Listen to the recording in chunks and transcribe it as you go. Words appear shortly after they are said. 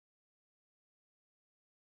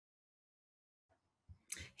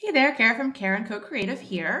Hey there, Kara from Kara & Co Creative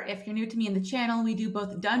here. If you're new to me in the channel, we do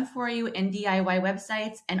both done for you and DIY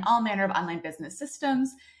websites and all manner of online business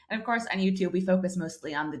systems. And of course, on YouTube, we focus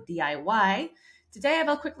mostly on the DIY. Today, I have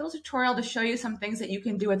a quick little tutorial to show you some things that you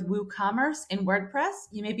can do with WooCommerce in WordPress.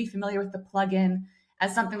 You may be familiar with the plugin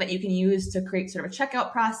as something that you can use to create sort of a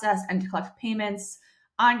checkout process and to collect payments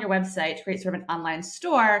on your website to create sort of an online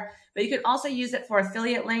store, but you can also use it for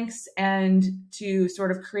affiliate links and to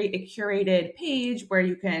sort of create a curated page where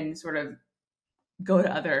you can sort of go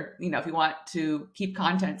to other, if you want to keep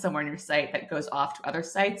content somewhere on your site that goes off to other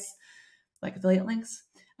sites, like affiliate links.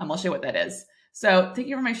 I'll show you what that is. So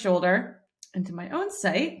taking over my shoulder into my own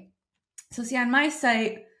site. So see on my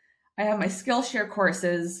site, I have my Skillshare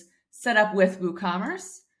courses set up with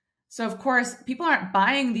WooCommerce. So of course, people aren't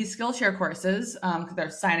buying these Skillshare courses because they're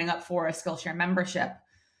signing up for a Skillshare membership.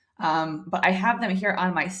 But I have them here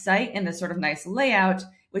on my site in this sort of nice layout,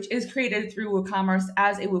 which is created through WooCommerce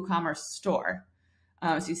as a WooCommerce store.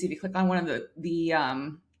 So you see, if you click on one of the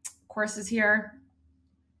courses here,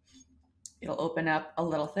 it'll open up a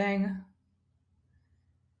little thing.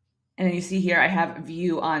 And then you see here, I have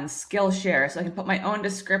view on Skillshare. So I can put my own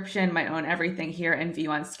description, my own everything here and view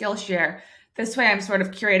on Skillshare. This way I'm sort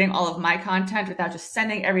of curating all of my content without just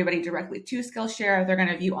sending everybody directly to Skillshare. They're going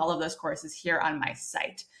to view all of those courses here on my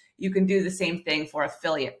site. You can do the same thing for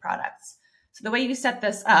affiliate products. So the way you set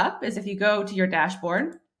this up is if you go to your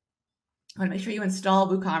dashboard, I want to make sure you install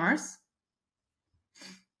WooCommerce.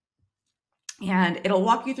 And it'll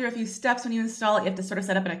walk you through a few steps when you install it. You have to sort of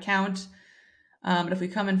set up an account. But if we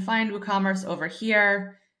come and find WooCommerce over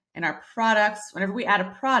here in our products, whenever we add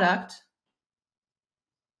a product,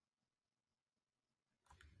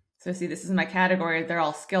 so see, this is my category. They're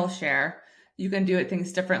all Skillshare. You can do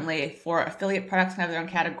things differently. For affiliate products can have their own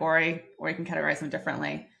category, or you can categorize them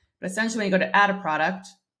differently. But essentially, when you go to add a product,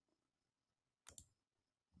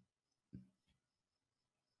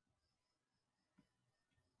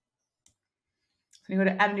 when you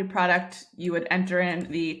go to add a new product, you would enter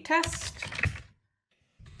in the test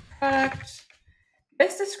product.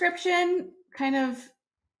 This description kind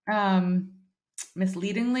of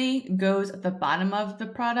misleadingly goes at the bottom of the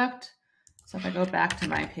product. So if I go back to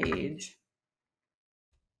my page,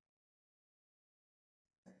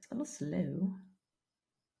 it's a little slow.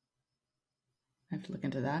 I have to look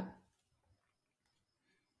into that.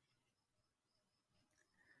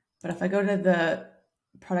 But if I go to the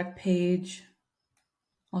product page,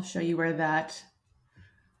 I'll show you where that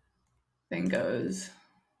thing goes.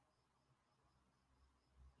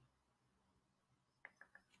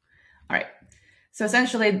 All right. So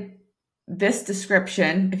essentially, this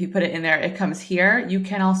description, if you put it in there, it comes here. You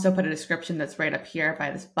can also put a description that's right up here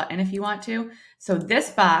by this button if you want to. So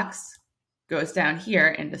this box goes down here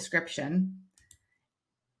in description.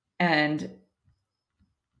 And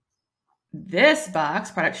this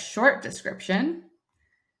box, product short description,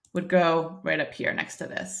 would go right up here next to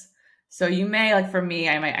this. So you may, like for me,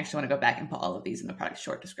 I might actually want to go back and put all of these in the product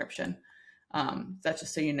short description. That's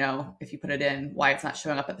just so you know, if you put it in, why it's not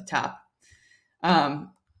showing up at the top.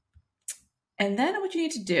 And then what you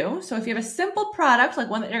need to do, so if you have a simple product,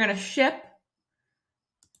 like one that you're going to ship,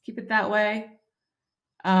 keep it that way.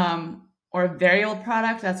 Or a very old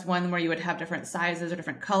product, that's one where you would have different sizes or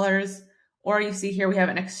different colors. Or you see here, we have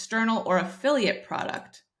an external or affiliate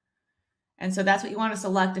product. And so that's what you want to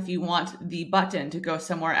select if you want the button to go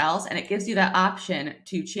somewhere else. And it gives you that option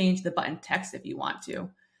to change the button text if you want to.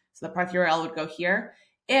 So the product URL would go here.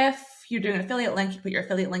 If you're doing an affiliate link, you put your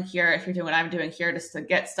affiliate link here. If you're doing what I'm doing here, just to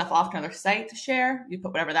get stuff off to another site to share, you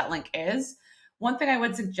put whatever that link is. One thing I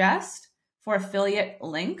would suggest for affiliate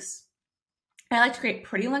links, I like to create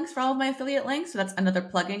pretty links for all of my affiliate links. So that's another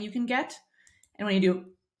plugin you can get. And when you do,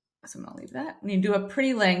 so I'm going to leave that. When you do a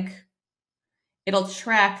pretty link, it'll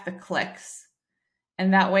track the clicks.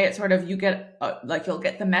 And that way it sort of, you get, you'll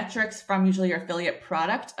get the metrics from usually your affiliate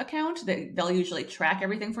product account. They'll usually track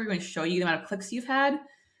everything for you and show you the amount of clicks you've had.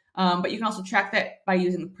 But you can also track that by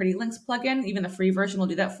using the Pretty Links plugin. Even the free version will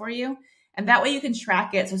do that for you. And that way you can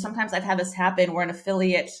track it. So sometimes I've had this happen where an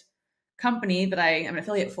affiliate company that I am an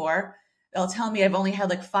affiliate for, they'll tell me I've only had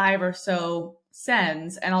like 5 or so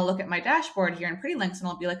sends, and I'll look at my dashboard here in Pretty Links and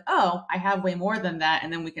I'll be like, oh, I have way more than that.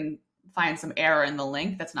 And then we can find some error in the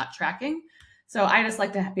link that's not tracking. So I just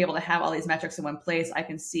like to be able to have all these metrics in one place. I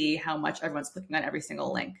can see how much everyone's clicking on every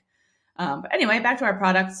single link. But anyway, back to our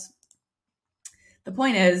products. The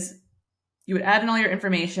point is, you would add in all your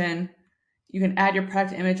information. You can add your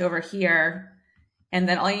product image over here. And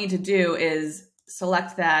then all you need to do is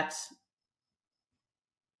select that.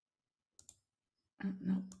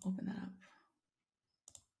 No, open that up.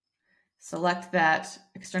 select that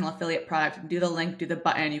external affiliate product, do the link, do the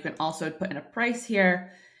button. You can also put in a price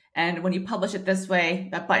here. And when you publish it this way,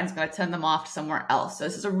 that button's going to send them off to somewhere else. So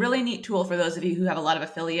this is a really neat tool for those of you who have a lot of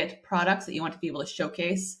affiliate products that you want to be able to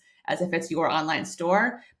showcase as if it's your online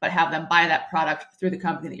store, but have them buy that product through the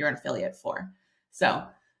company that you're an affiliate for. So,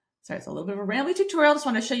 sorry, it's a little bit of a rambly tutorial. Just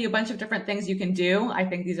want to show you a bunch of different things you can do. I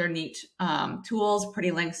think these are neat tools,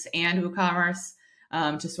 Pretty Links and WooCommerce,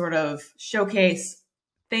 to sort of showcase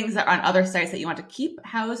things that are on other sites that you want to keep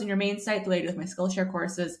housed in your main site, the way I do with my Skillshare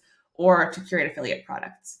courses, or to curate affiliate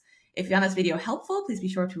products. If you found this video helpful, please be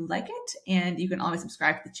sure to like it, and you can always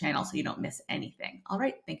subscribe to the channel so you don't miss anything. All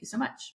right, thank you so much.